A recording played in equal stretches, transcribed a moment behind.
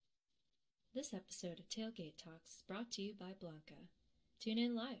This episode of Tailgate Talks is brought to you by Blanca. Tune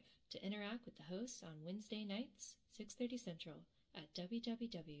in live to interact with the hosts on Wednesday nights, 6:30 Central, at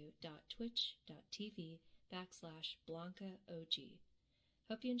www.twitch.tv/BlancaOG.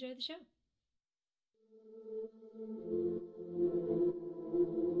 Hope you enjoy the show.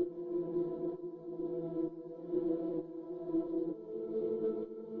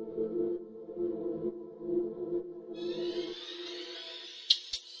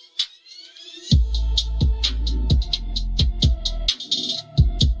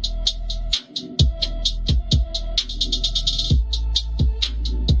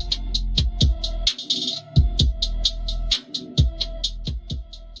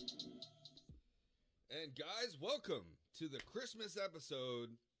 Welcome to the Christmas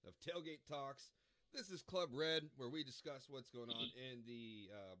episode of Tailgate Talks. This is Club Red, where we discuss what's going on in the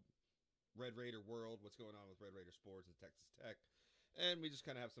Red Raider world, what's going on with Red Raider sports and Texas Tech, and we just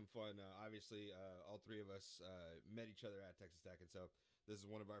kind of have some fun. Obviously, all three of us met each other at Texas Tech, and so this is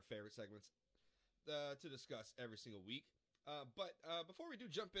one of our favorite segments to discuss every single week. But before we do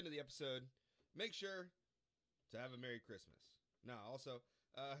jump into the episode, make sure to have a Merry Christmas. Now, also,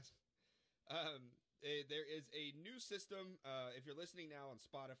 there is a new system, if you're listening now on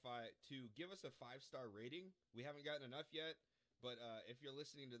Spotify, to give us a 5-star rating. We haven't gotten enough yet, but if you're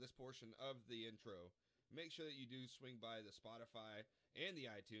listening to this portion of the intro, make sure that you do swing by the Spotify and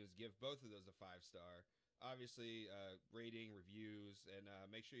the iTunes. Give both of those a 5-star. Obviously, rating, reviews, and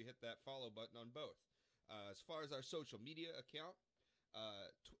make sure you hit that follow button on both. As far as our social media account,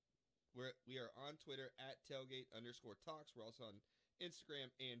 we are on Twitter at tailgate_talks. We're also on Instagram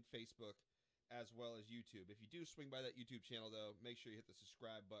and Facebook, as well as YouTube. If you do swing by that YouTube channel, though, make sure you hit the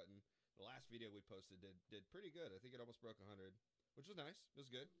subscribe button. The last video we posted did pretty good. I think it almost broke 100, which was nice. It was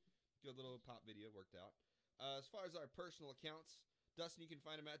good. Good little pop video, worked out. As far as our personal accounts, Dustin, you can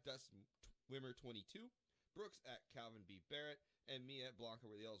find him at DustinWimmer22, Brooks at Calvin B. Barrett, and me at Blanca,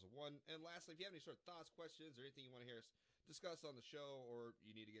 where the L's are 1. And lastly, if you have any sort of thoughts, questions, or anything you want to hear us discuss on the show, or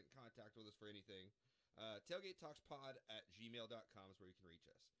you need to get in contact with us for anything, tailgatetalkspod@gmail.com is where you can reach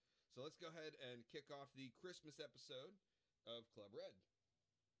us. So let's go ahead and kick off the Christmas episode of Club Red.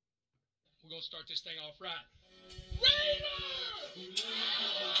 We're going to start this thing off right. Raider!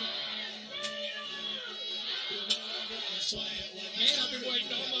 Man, I've been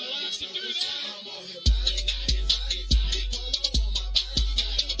waiting all my life to do that.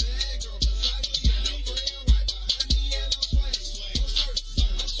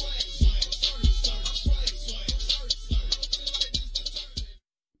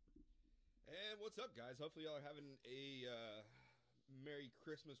 What's up, guys? Hopefully y'all are having a Merry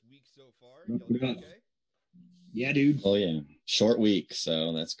Christmas week so far. Y'all doing okay? Yeah, dude. Oh, yeah. Short week,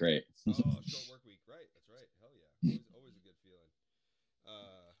 so that's great. Short work week. Right. That's right. Hell yeah. Always a good feeling.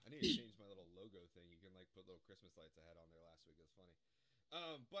 I need to change my little logo thing. You can, put little Christmas lights I had on there last week. It was funny.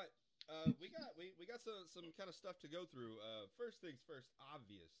 But we got some kind of stuff to go through. First things first,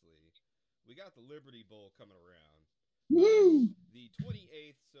 obviously, we got the Liberty Bowl coming around. Woo! The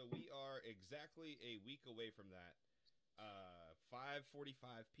 28th, so we are exactly a week away from that.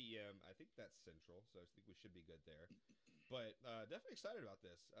 5:45 p.m. I think that's Central, so I think we should be good there. But definitely excited about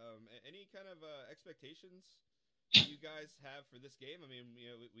this. Any kind of expectations you guys have for this game? I mean,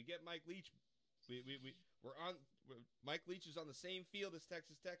 we get Mike Leach. Mike Leach is on the same field as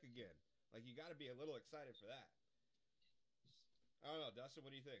Texas Tech again. You got to be a little excited for that. I don't know, Dustin.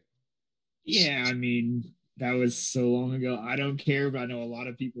 What do you think? Yeah, I mean, that was so long ago. I don't care, but I know a lot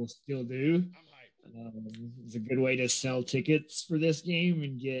of people still do. I'm hyped. It's a good way to sell tickets for this game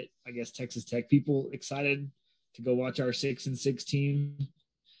and get, I guess, Texas Tech people excited to go watch our 6-6 team.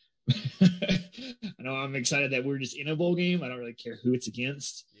 I know I'm excited that we're just in a bowl game. I don't really care who it's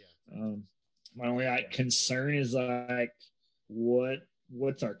against. Yeah. My only concern is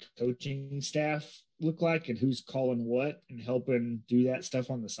what's our coaching staff look like and who's calling what and helping do that stuff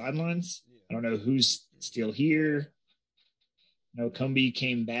on the sidelines. Yeah. I don't know who's still here. Cumbie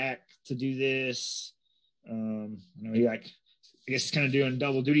came back to do this. I know he I guess he's kind of doing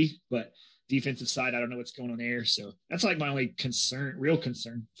double duty, but defensive side, I don't know what's going on there. So that's my only real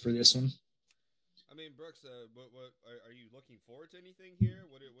concern for this one. I mean, Brooks, what are you looking forward to anything here?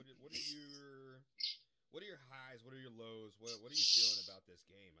 What are your highs? What are your lows? What are you feeling about this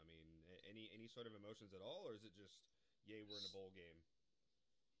game? I mean, any sort of emotions at all, or is it just, yay, we're in a bowl game?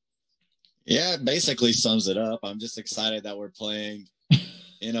 Yeah, it basically sums it up. I'm just excited that we're playing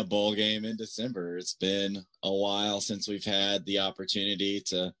in a bowl game in December. It's been a while since we've had the opportunity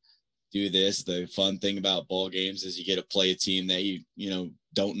to do this. The fun thing about bowl games is you get to play a team that you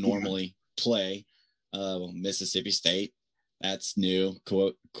don't normally play. Mississippi State. That's new.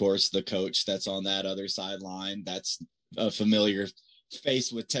 Of course, the coach that's on that other sideline, that's a familiar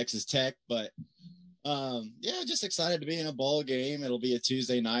face with Texas Tech. But yeah, just excited to be in a bowl game. It'll be a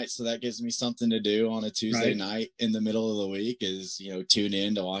Tuesday night, so that gives me something to do on a Tuesday night in the middle of the week is, tune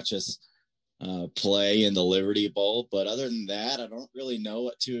in to watch us play in the Liberty Bowl. But other than that, I don't really know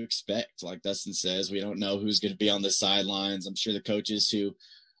what to expect. Like Dustin says, we don't know who's going to be on the sidelines. I'm sure the coaches who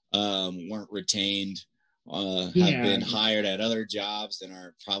weren't retained have been hired at other jobs and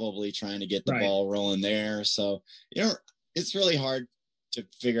are probably trying to get the ball rolling there. So, it's really hard to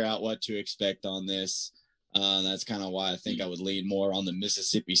figure out what to expect on this. That's kind of why I think I would lean more on the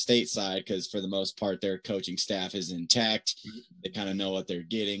Mississippi State side, because for the most part, their coaching staff is intact. They kind of know what they're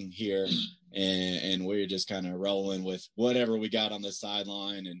getting here, and we're just kind of rolling with whatever we got on the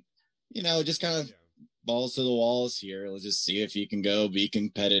sideline, and just kind of balls to the walls here. Let's just see if you can go be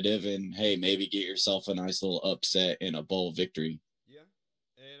competitive and, hey, maybe get yourself a nice little upset in a bowl victory. Yeah,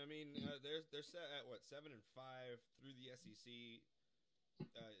 and I mean they're set at 7-5 through the SEC.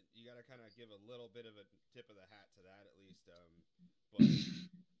 You got to kind of give a little bit of a tip of the hat to that at least.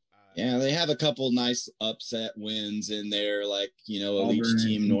 Yeah, they have a couple nice upset wins in there, like a Leach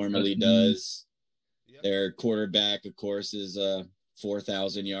team normally does. Yep. Their quarterback, of course, is a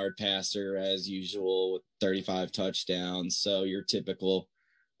 4,000-yard passer as usual with 35 touchdowns. So your typical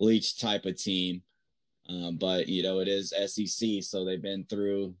Leach type of team. But it is SEC, so they've been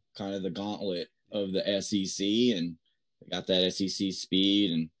through kind of the gauntlet of the SEC, and they got that SEC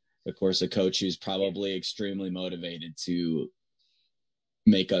speed, and of course a coach who's probably extremely motivated to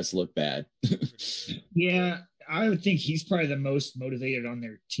make us look bad. Yeah, I would think he's probably the most motivated on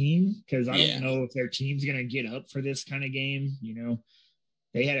their team, because I don't know if their team's going to get up for this kind of game.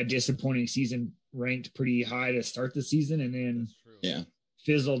 They had a disappointing season, ranked pretty high to start the season, and then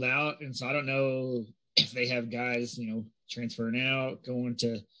fizzled out. And so I don't know if they have guys, transferring out,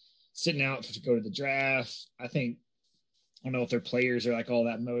 sitting out to go to the draft. I don't know if their players are like all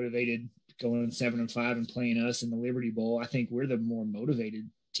that motivated going 7-5 and playing us in the Liberty Bowl. I think we're the more motivated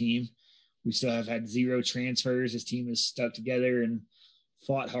team. We still have had 0 transfers. This team has stuck together and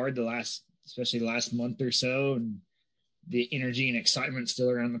fought hard especially the last month or so. And the energy and excitement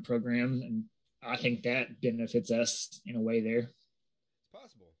still around the program. And I think that benefits us in a way there. It's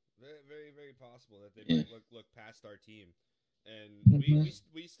possible. Very, very, very possible that they might look past our team. And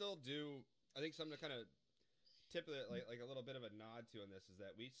we still do, I think something to kind of tip of it, like a little bit of a nod to on this is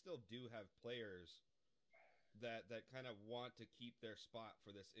that we still do have players that kind of want to keep their spot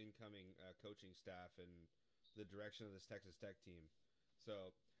for this incoming coaching staff and the direction of this Texas Tech team.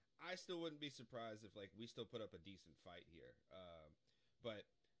 So I still wouldn't be surprised if we still put up a decent fight here. What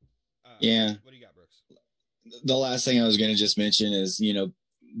do you got, Brooks? The last thing I was going to just mention is,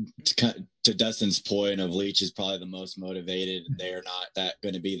 to Dustin's point of Leach is probably the most motivated. They're not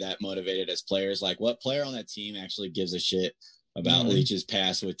going to be that motivated as players. Like, what player on that team actually gives a shit about Leach's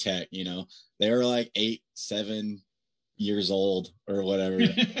past with Tech? They were like 8-7 years old or whatever.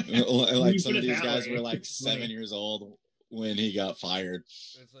 Like some of these guys were like 7 years old when he got fired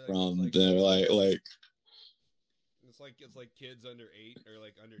from the It's like kids under 8 or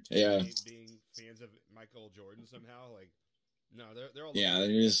like under 10 being fans of Michael Jordan somehow. Like, no, they're all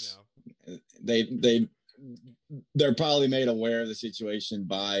they're just now. They're probably made aware of the situation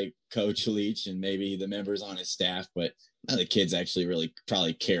by Coach Leach and maybe the members on his staff, but none of the kids actually really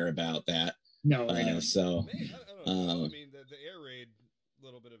probably care about that. No, I know. So I don't know. I mean, the air raid,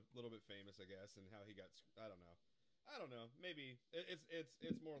 little bit famous, I guess, and how he got. I don't know. Maybe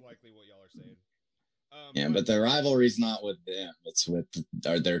it's more likely what y'all are saying. But the rivalry's not with them; it's with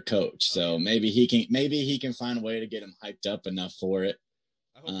their coach. So maybe he can find a way to get him hyped up enough for it.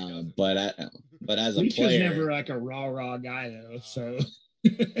 But as a player, he's never like a rah guy though. So,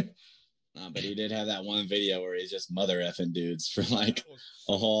 but he did have that one video where he's just mother effing dudes for like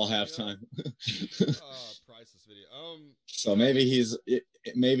a whole halftime. Priceless video. So maybe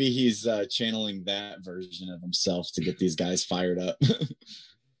he's channeling that version of himself to get these guys fired up.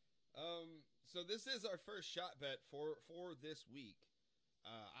 So this is our first shot bet for this week.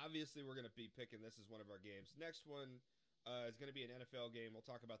 Obviously, we're going to be picking this as one of our games. Next one is going to be an NFL game. We'll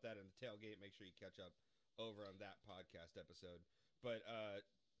talk about that in the tailgate. Make sure you catch up over on that podcast episode. But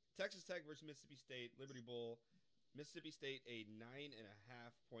Texas Tech versus Mississippi State, Liberty Bowl. Mississippi State a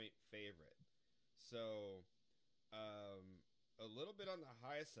 9.5-point favorite. So a little bit on the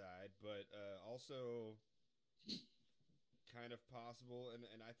high side, but also kind of possible, and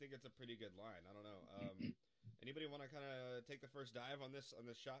I think it's a pretty good line. I don't know. Anybody want to kind of take the first dive on this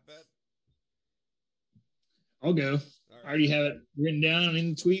shot bet? I'll go. Right. I already have it written down in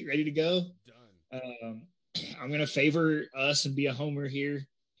the tweet, ready to go. Done. I'm going to favor us and be a homer here.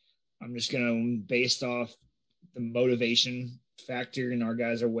 I'm just going to, based off the motivation factor, and our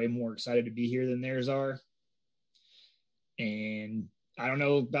guys are way more excited to be here than theirs are. And I don't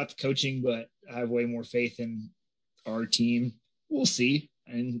know about the coaching, but I have way more faith in our team. We'll see.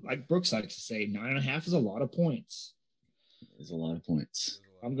 And like Brooks likes to say, 9.5 is a lot of points. There's a lot of points.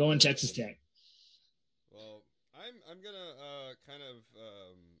 I'm going Texas Tech. Well, I'm gonna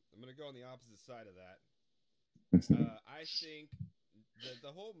I'm gonna go on the opposite side of that. I think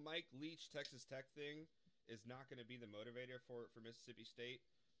the whole Mike Leach Texas Tech thing is not going to be the motivator for Mississippi State.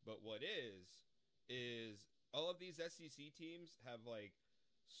 But what is all of these SEC teams have like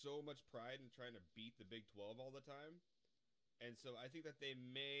so much pride in trying to beat the Big 12 all the time. And so I think that they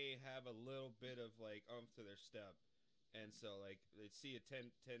may have a little bit of like oomph to their step. And so like they see a 10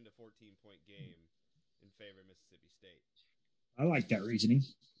 to 14 point game in favor of Mississippi State. I like that reasoning.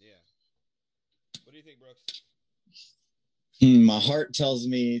 Yeah. What do you think, Brooks? My heart tells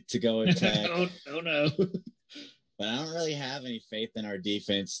me to go with Tech. Oh no. But I don't really have any faith in our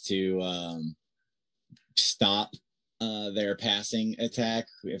defense to stop their passing attack.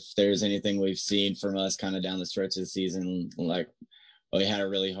 If there's anything we've seen from us kind of down the stretch of the season, like we had a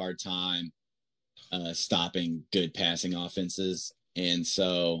really hard time stopping good passing offenses. And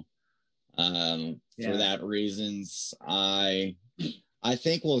so for that reasons, I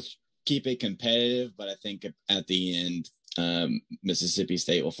think we'll keep it competitive, but I think at the end, Mississippi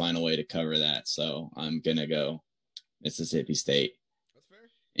State will find a way to cover that. So I'm going to go Mississippi State. That's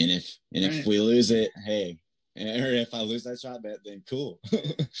fair. And if we lose it, hey, or if I lose that shot bet, then cool.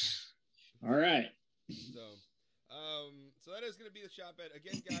 All right. So that is going to be the shot bet.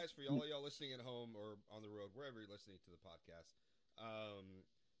 Again, guys, for y'all listening at home or on the road, wherever you're listening to the podcast,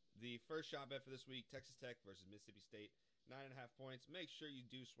 the first shot bet for this week, Texas Tech versus Mississippi State, 9.5 points. Make sure you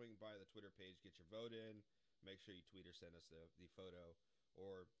do swing by the Twitter page, get your vote in. Make sure you tweet or send us the photo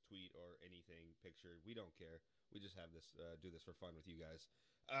or tweet or anything, picture. We don't care. We just have this do this for fun with you guys.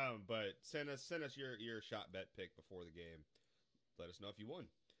 But send us your shot bet pick before the game. Let us know if you won.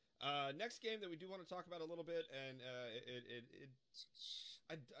 Next game that we do want to talk about a little bit, and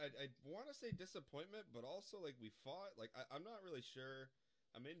I want to say disappointment, but also like we fought. Like I'm not really sure.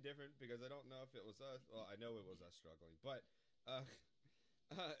 I'm indifferent because I don't know if it was us. Well, I know it was us struggling, but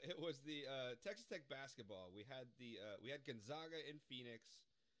it was the Texas Tech basketball. We had Gonzaga in Phoenix,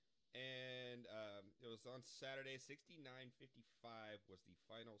 and it was on Saturday. 69-55 was the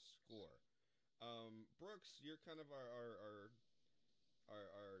final score. Brooks, you're kind of our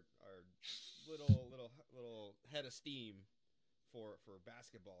little head of steam for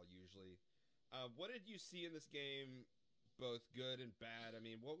basketball usually. What did you see in this game, both good and bad? I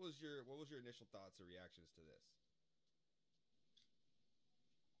mean, what was your initial thoughts or reactions to this?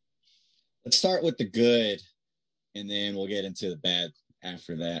 Let's start with the good, and then we'll get into the bad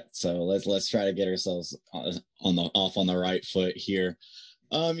after that. So let's try to get ourselves on the right foot here.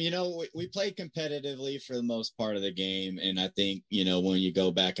 We played competitively for the most part of the game, and I think when you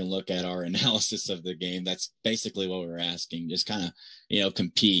go back and look at our analysis of the game, that's basically what we're asking. Just kind of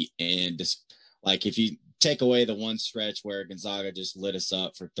compete, and just like if you take away the one stretch where Gonzaga just lit us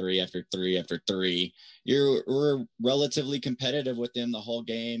up for three after three after three, we're relatively competitive with them the whole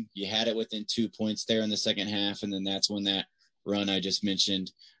game. You had it within 2 points there in the second half, and then that's when that run I just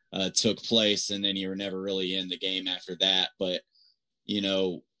mentioned took place, and then you were never really in the game after that. But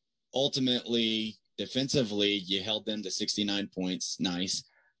ultimately, defensively, you held them to 69 points. Nice.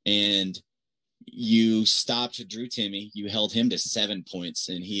 And you stopped Drew Timme. You held him to 7 points,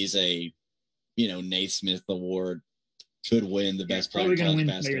 and he's a Naismith Award, could win the best player in college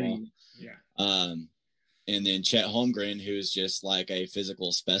basketball. Yeah. And then Chet Holmgren, who's just like a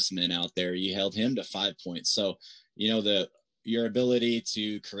physical specimen out there, you held him to 5 points. So, your ability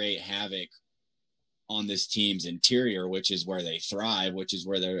to create havoc on this team's interior, which is where they thrive, which is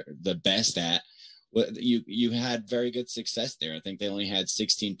where they're the best at, you had very good success there. I think they only had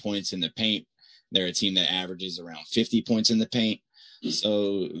 16 points in the paint. They're a team that averages around 50 points in the paint.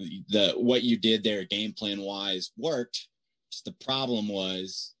 So what you did there game plan wise worked. Just the problem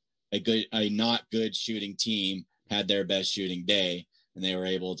was a not good shooting team had their best shooting day, and they were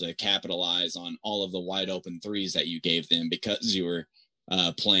able to capitalize on all of the wide open threes that you gave them because you were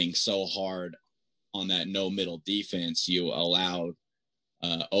playing so hard on that no middle defense. You allowed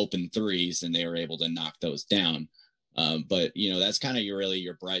open threes, and they were able to knock those down. But that's kind of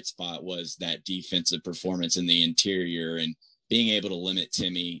your bright spot was that defensive performance in the interior and being able to limit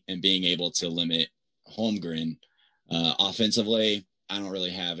Timme and being able to limit Holmgren. Offensively, I don't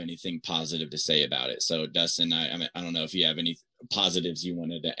really have anything positive to say about it. So Dustin, I don't know if you have any positives you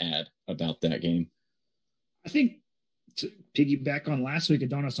wanted to add about that game. I think to piggyback on last week,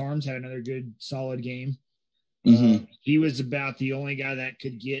 Adonis Arms had another good, solid game. He was about the only guy that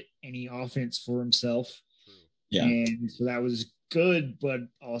could get any offense for himself. Yeah. And so that was good, but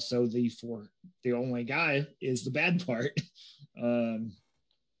also the only guy is the bad part.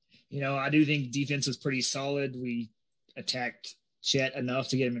 I do think defense was pretty solid. We attacked Chet enough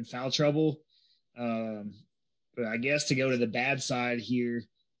to get him in foul trouble. But I guess to go to the bad side here,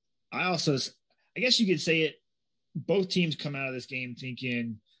 I guess you could say it, both teams come out of this game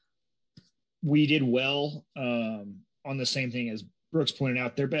thinking we did well on the same thing as Brooks pointed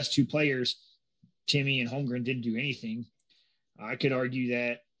out. Their best two players, Timmy and Holmgren, didn't do anything. I could argue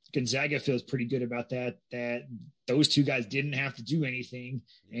that Gonzaga feels pretty good about that those two guys didn't have to do anything.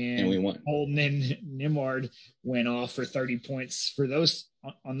 And we won. Holden and Nimard went off for 30 points for those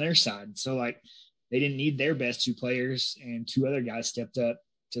on their side. So, they didn't need their best two players, and two other guys stepped up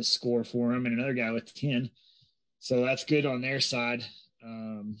to score for them, and another guy with 10. So that's good on their side.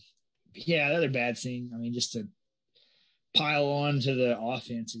 The other bad thing, just to pile on to the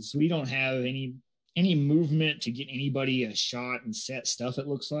offenses, we don't have any movement to get anybody a shot and set stuff. It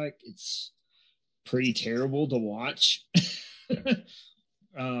looks like it's pretty terrible to watch.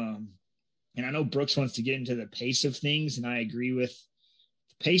 And I know Brooks wants to get into the pace of things, and I agree with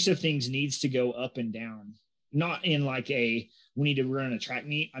the pace of things needs to go up and down, not in we need to run a track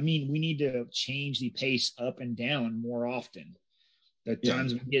meet. We need to change the pace up and down more often. The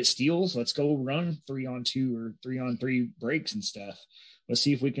times we get steals, let's go run 3-on-2 or 3-on-3 breaks and stuff. Let's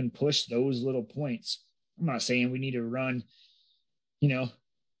see if we can push those little points. I'm not saying we need to run,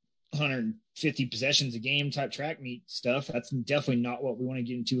 150 possessions a game type track meet stuff. That's definitely not what we want to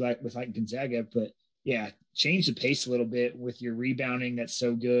get into with Gonzaga. But change the pace a little bit with your rebounding. That's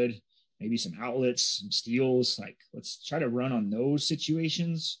so good. Maybe some outlets, some steals. Let's try to run on those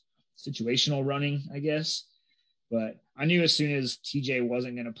situational running, I guess. But I knew as soon as TJ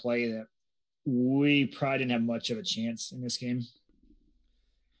wasn't going to play that we probably didn't have much of a chance in this game.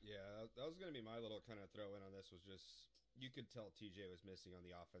 Yeah, that was going to be my little kind of throw in on this, was just you could tell TJ was missing on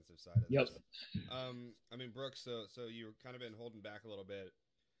the offensive side of this. Brooks, so you've kind of been holding back a little bit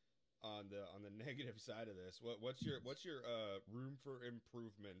on the negative side of this. What's your room for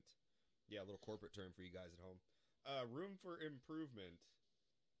improvement? Yeah, a little corporate term for you guys at home. Room for improvement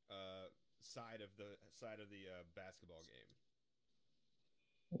side of the basketball game.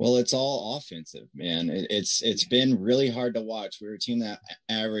 Well, it's all offensive, man. It's been really hard to watch. We were a team that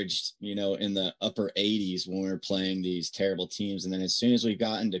averaged, in the upper 80s when we were playing these terrible teams, and then as soon as we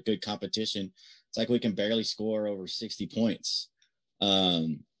got into good competition, it's like we can barely score over 60 points.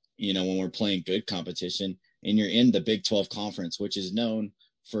 When we're playing good competition, and you're in the Big 12 conference, which is known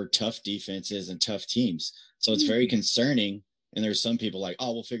for tough defenses and tough teams. So it's very concerning. And there's some people like,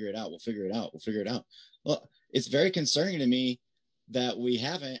 oh, we'll figure it out. Well, it's very concerning to me that we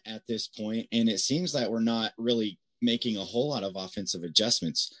haven't at this point. And it seems that we're not really making a whole lot of offensive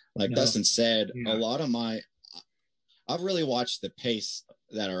adjustments. Dustin said, I've really watched the pace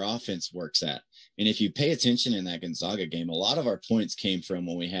that our offense works at. And if you pay attention in that Gonzaga game, a lot of our points came from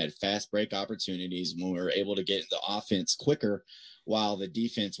when we had fast break opportunities, when we were able to get the offense quicker while the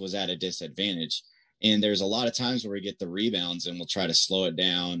defense was at a disadvantage. And there's a lot of times where we get the rebounds and we'll try to slow it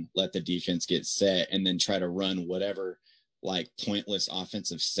down, let the defense get set, and then try to run whatever pointless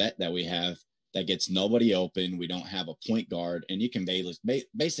offensive set that we have that gets nobody open. We don't have a point guard, and you can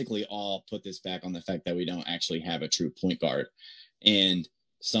basically all put this back on the fact that we don't actually have a true point guard and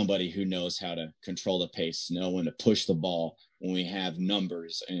somebody who knows how to control the pace, know when to push the ball when we have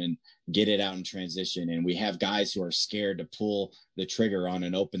numbers and get it out in transition. And we have guys who are scared to pull the trigger on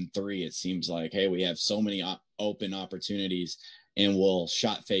an open three. It seems like, hey, we have so many open opportunities, and we'll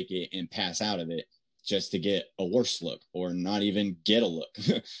shot fake it and pass out of it just to get a worse look, or not even get a look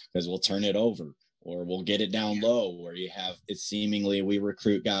because we'll turn it over, or we'll get it down low, where you have it seemingly we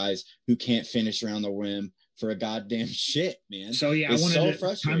recruit guys who can't finish around the rim for a goddamn shit, man. So I wanted so to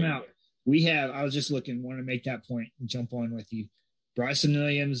frustrating. time out. I was just wanted to make that point and jump on with you. Bryson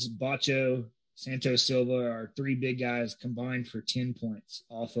Williams, Bacho, Santos Silva are three big guys combined for 10 points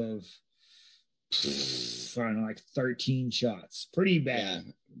off of, 13 shots. Pretty bad.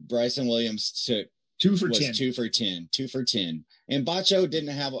 Yeah. Bryson Williams took 2 for 10. And Bacho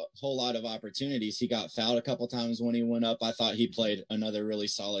didn't have a whole lot of opportunities. He got fouled a couple times when he went up. I thought he played another really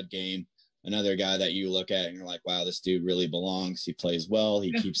solid game. Another guy that you look at and you're like, wow, this dude really belongs. He plays well.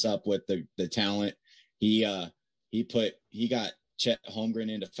 He keeps up with the talent. He got Chet Holmgren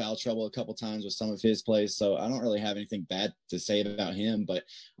into foul trouble a couple times with some of his plays. So I don't really have anything bad to say about him. But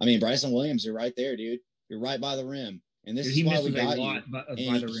Bryson Williams, you're right there, dude. You're right by the rim. And this Dude, is he why misses we a got lot you. by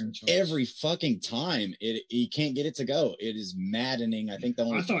And the rim shots. every fucking time he can't get it to go. It is maddening. I think the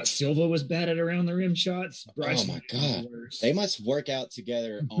only I thought Silva was bad at around the rim shots. Bryson oh my was god, the worst. they must work out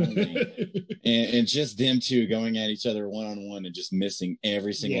together only, and just them two going at each other one on one and just missing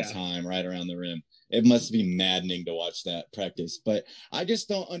every single time right around the rim. It must be maddening to watch that practice. But I just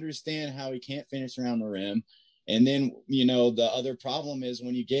don't understand how he can't finish around the rim. And then, you know, the other problem is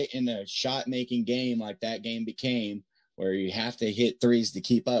when you get in a shot making game like that game became, where you have to hit threes to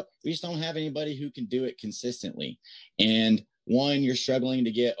keep up, we just don't have anybody who can do it consistently. And one, you're struggling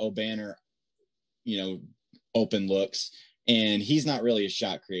to get Obanor, you know, open looks, and he's not really a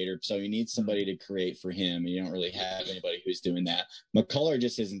shot creator, so you need somebody to create for him, and you don't really have anybody who's doing that. McCullough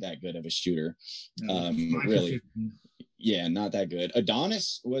just isn't that good of a shooter. Really. Yeah, not that good.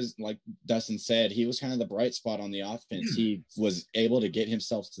 Adonis was, like Dustin said, he was kind of the bright spot on the offense. He was able to get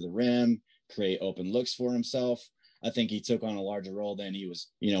himself to the rim, create open looks for himself. I think he took on a larger role than he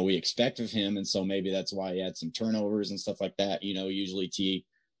was, you know, we expect of him. And so maybe that's why he had some turnovers and stuff like that. You know, usually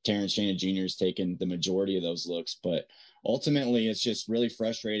Terrence Shannon Jr. has taken the majority of those looks, but ultimately it's just really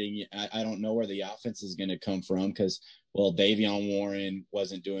frustrating. I don't know where the offense is going to come from because, well, Davion Warren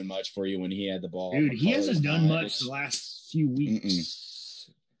wasn't doing much for you when he had the ball. Dude, he hasn't done much the last few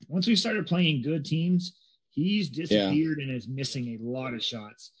weeks. Once we started playing good teams, he's disappeared and is missing a lot of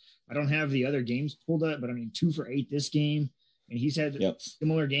shots. I don't have the other games pulled up, but I mean, 2 for 8 this game. And he's had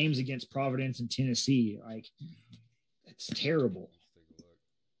similar games against Providence and Tennessee. Like, it's terrible.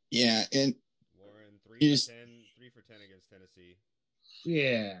 Yeah, and Warren 3 for 10 against Tennessee.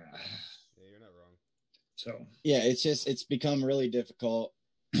 Yeah, you're not wrong. So yeah, it's become really difficult.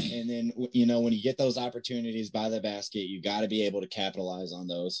 And then, you know, when you get those opportunities by the basket, you got to be able to capitalize on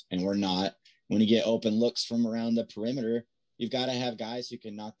those, and we're not. When you get open looks from around the perimeter, you've got to have guys who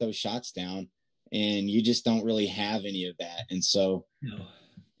can knock those shots down, and you just don't really have any of that. And so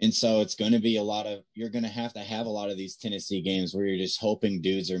it's going to be you're going to have a lot of these Tennessee games where you're just hoping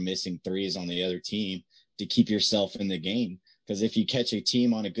dudes are missing threes on the other team to keep yourself in the game. Because if you catch a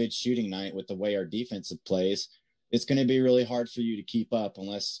team on a good shooting night with the way our defensive plays, it's going to be really hard for you to keep up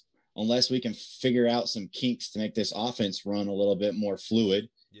unless we can figure out some kinks to make this offense run a little bit more fluid,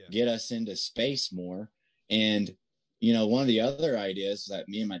 get us into space more. And, you know, one of the other ideas that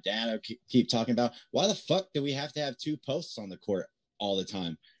me and my dad keep talking about, why the fuck do we have to have 2 posts on the court all the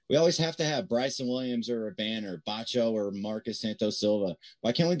time? We always have to have Bryson Williams or a Banner, Bacho or Marcus Santos Silva.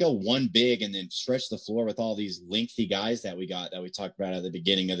 Why can't we go one big and then stretch the floor with all these lengthy guys that we talked about at the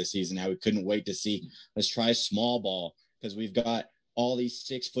beginning of the season, how we couldn't wait to see, let's try small ball because we've got all these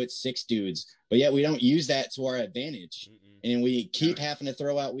 6'6" dudes, but yet we don't use that to our advantage. And we keep having to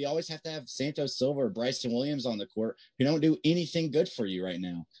throw out, we always have to have Santos Silva or Bryson Williams on the court who don't do anything good for you right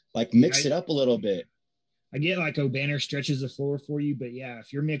now. Like, mix it up a little bit. I get like Obanor stretches the floor for you, but yeah,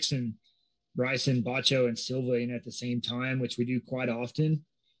 if you're mixing Bryson, Bacho, and Silva in at the same time, which we do quite often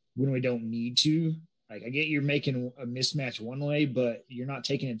when we don't need to, like, I get you're making a mismatch one way, but you're not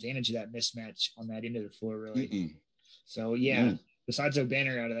taking advantage of that mismatch on that end of the floor, really. So yeah, besides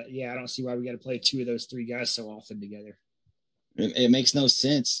Obanor out of that, I don't see why we got to play 2 of those 3 guys so often together. It makes no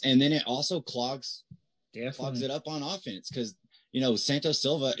sense. And then it also clogs it up on offense because, you know, Santos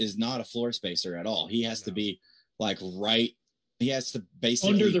Silva is not a floor spacer at all. He has to be like he has to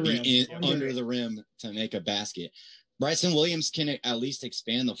basically under the rim to make a basket. Bryson Williams can at least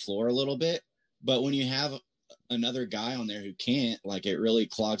expand the floor a little bit, but when you have another guy on there who can't, like, it really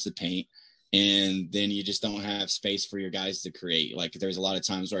clogs the paint. And then you just don't have space for your guys to create. Like, there's a lot of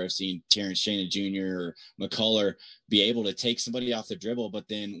times where I've seen Terrence Shannon Jr. or McCullough be able to take somebody off the dribble, but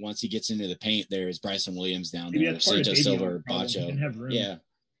then once he gets into the paint, there's Bryson Williams down there, Santos Silva or Bacho. Yeah.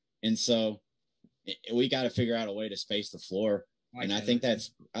 And so we got to figure out a way to space the floor. And I think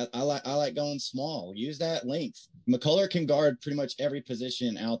I like going small. Use that length. McCullough can guard pretty much every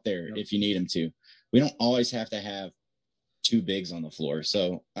position out there if you need him to. We don't always have to have 2 bigs on the floor.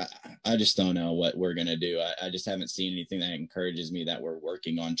 So I just don't know what we're going to do. I just haven't seen anything that encourages me that we're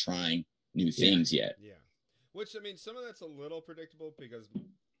working on trying new things yet. Yeah. Which, I mean, some of that's a little predictable because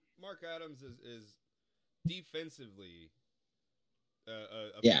Mark Adams is defensively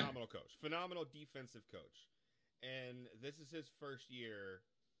a phenomenal coach, phenomenal defensive coach. And this is his first year,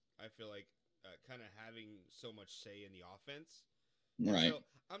 I feel like, kind of having so much say in the offense. Right. So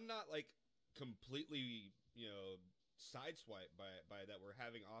I'm not like completely, you know, sideswiped by that we're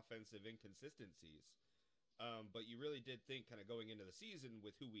having offensive inconsistencies. But you really did think kind of going into the season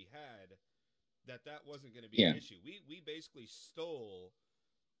with who we had that wasn't going to be an issue. We basically stole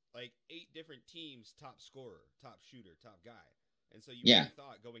like 8 different teams' top scorer, top shooter, top guy. And so you really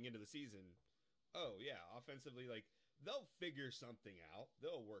thought going into the season, oh yeah, offensively, like they'll figure something out.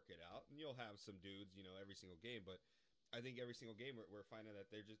 They'll work it out, and you'll have some dudes, every single game. But I think every single game we're finding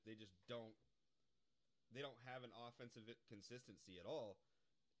that they just don't have an offensive consistency at all.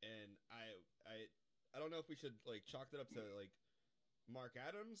 And I don't know if we should like chalk that up to like Mark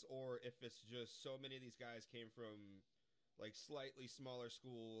Adams, or if it's just so many of these guys came from like slightly smaller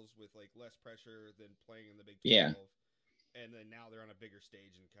schools with like less pressure than playing in the Big 12. Yeah. And then now they're on a bigger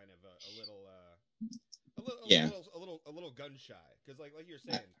stage and kind of a little gun shy, because like you're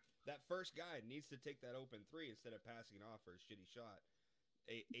saying, that first guy needs to take that open three instead of passing it off for a shitty shot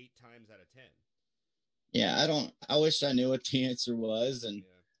eight times out of 10. Yeah, I wish I knew what the answer was, and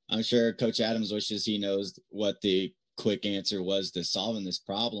I'm sure Coach Adams wishes he knows what the quick answer was to solving this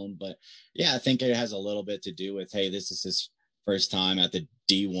problem. But yeah, I think it has a little bit to do with, hey, this is his first time at the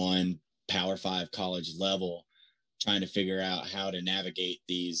D1 Power 5 college level, trying to figure out how to navigate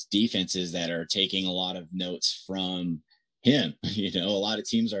these defenses that are taking a lot of notes from him. A lot of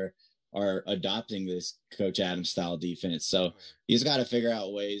teams are adopting this Coach Adams style defense. So he's got to figure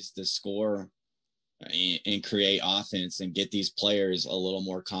out ways to score and create offense and get these players a little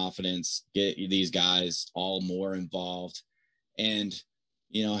more confidence, get these guys all more involved, and,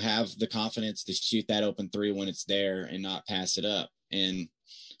 have the confidence to shoot that open three when it's there and not pass it up. And,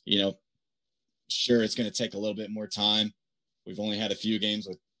 sure, it's going to take a little bit more time. We've only had a few games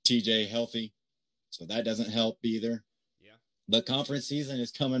with TJ healthy, so that doesn't help either. Yeah. The conference season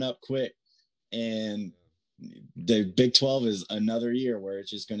is coming up quick, and the Big 12 is another year where it's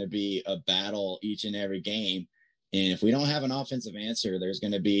just going to be a battle each and every game. And if we don't have an offensive answer, there's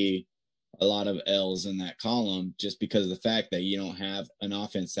going to be a lot of L's in that column, just because of the fact that you don't have an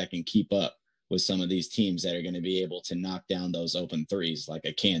offense that can keep up with some of these teams that are going to be able to knock down those open threes, like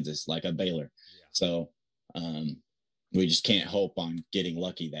a Kansas, like a Baylor. Yeah. So we just can't hope on getting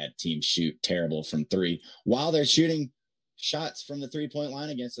lucky that teams shoot terrible from three while they're shooting shots from the 3-point line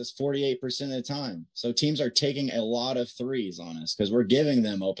against us 48% of the time. So teams are taking a lot of threes on us because we're giving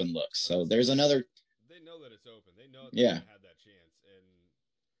them open looks. So there's another. They know that it's open. They know that they had that chance.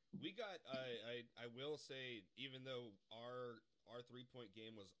 And we got, I will say, even though our 3-point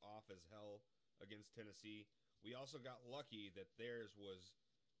game was off as hell against Tennessee, we also got lucky that theirs was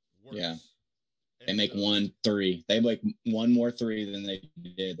worse. Yeah. They make 1 3. They make one more three than they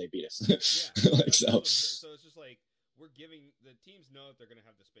did. They beat us. Yeah. So it's just like, we're giving the teams know that they're going to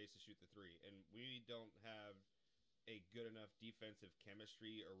have the space to shoot the three, and we don't have a good enough defensive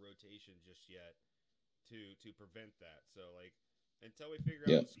chemistry or rotation just yet to prevent that. So like, until we figure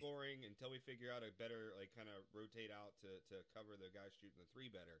out the scoring, until we figure out a better like kind of rotate out to cover the guys shooting the three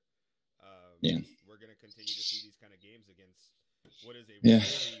better, we're going to continue to see these kind of games against what is a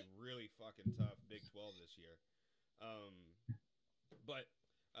really, really fucking tough Big 12 this year. But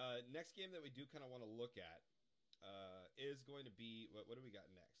next game that we do kind of want to look at is going to be what do we got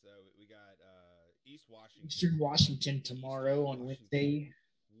next? We got Eastern Washington tomorrow on Wednesday,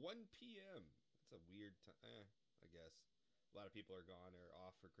 1 p.m. It's a weird time, I guess. A lot of people are gone or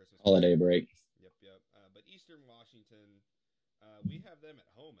off for Christmas holiday break. Yep. But Eastern Washington, we have them at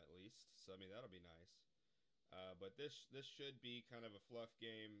home at least, so I mean that'll be nice. But this should be kind of a fluff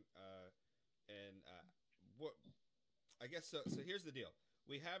game, and what I guess so. So here's the deal.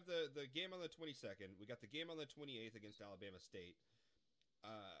 We have the game on the 22nd. We got the game on the 28th against Alabama State.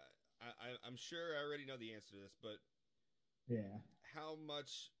 I'm sure I already know the answer to this, but how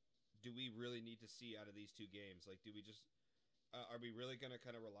much do we really need to see out of these two games? Like, do we just are we really going to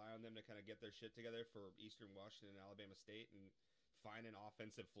kind of rely on them to kind of get their shit together for Eastern Washington and Alabama State and find an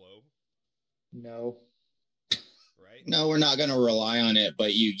offensive flow? No. Right? No, we're not going to rely on it,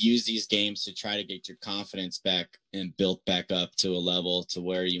 but you use these games to try to get your confidence back and built back up to a level to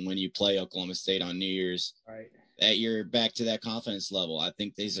where when you play Oklahoma State on New Year's, that you're back to that confidence level. I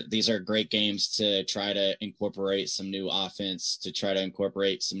think these are great games to try to incorporate some new offense, to try to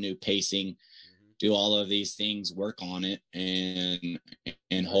incorporate some new pacing, do all of these things, work on it,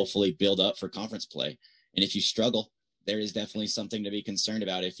 and hopefully build up for conference play. And if you struggle, there is definitely something to be concerned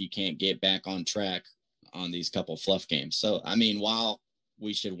about if you can't get back on track on these couple fluff games. So, I mean, while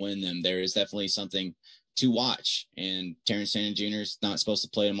we should win them, there is definitely something to watch. And Terrence Shannon Jr. is not supposed to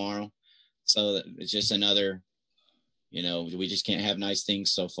play tomorrow. So it's just another, we just can't have nice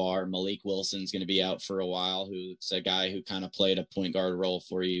things so far. Malik Wilson's going to be out for a while, who's a guy who kind of played a point guard role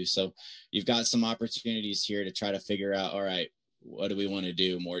for you. So you've got some opportunities here to try to figure out, all right, what do we want to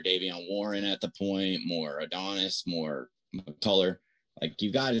do? More Davion Warren at the point, more Adonis, more McCullough. Like,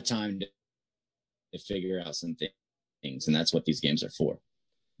 you've got a time to figure out some things, and that's what these games are for.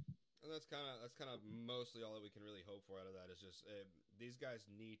 And that's kind of mostly all that we can really hope for out of that is just these guys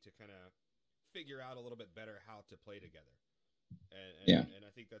need to kind of figure out a little bit better how to play together. And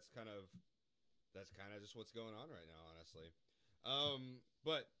I think that's kind of just what's going on right now, honestly.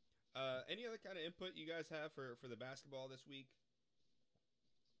 But any other kind of input you guys have for the basketball this week?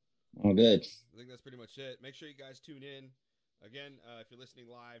 All good. I think that's pretty much it. Make sure you guys tune in. Again, if you're listening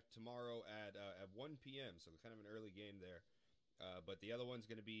live tomorrow at 1 p.m., so kind of an early game there. But the other one's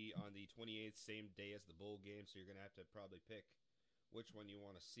going to be on the 28th, same day as the bowl game, so you're going to have to probably pick which one you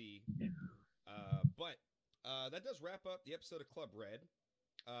want to see. But that does wrap up the episode of Club Red.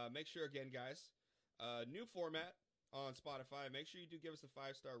 Make sure, again, guys, new format on Spotify. Make sure you do give us a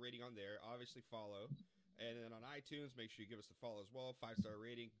 5-star rating on there. Obviously, follow. And then on iTunes, make sure you give us a follow as well. 5-star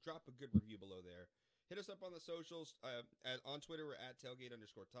rating. Drop a good review below there. Hit us up on the socials. On Twitter, we're at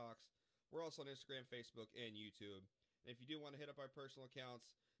tailgate_talks. We're also on Instagram, Facebook, and YouTube. And if you do want to hit up our personal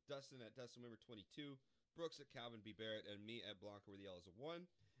accounts, Dustin at DustinWimmer22, Brooks at Calvin B. Barrett, and me at Blanca with the L as a 1.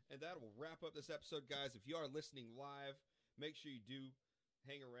 And that will wrap up this episode, guys. If you are listening live, make sure you do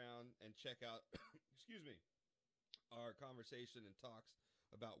hang around and check out, excuse me, our conversation and talks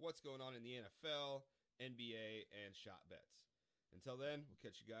about what's going on in the NFL, NBA, and shot bets. Until then, we'll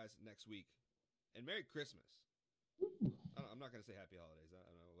catch you guys next week. And Merry Christmas. I'm not going to say Happy Holidays. I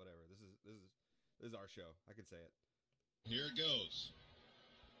don't know, whatever. This is our show. I can say it. Here it goes.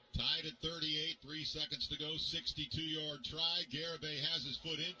 Tied at 38, 3 seconds to go, 62-yard try. Garibay has his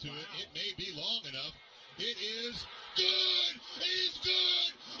foot into it. It may be long enough. It is good. It is good.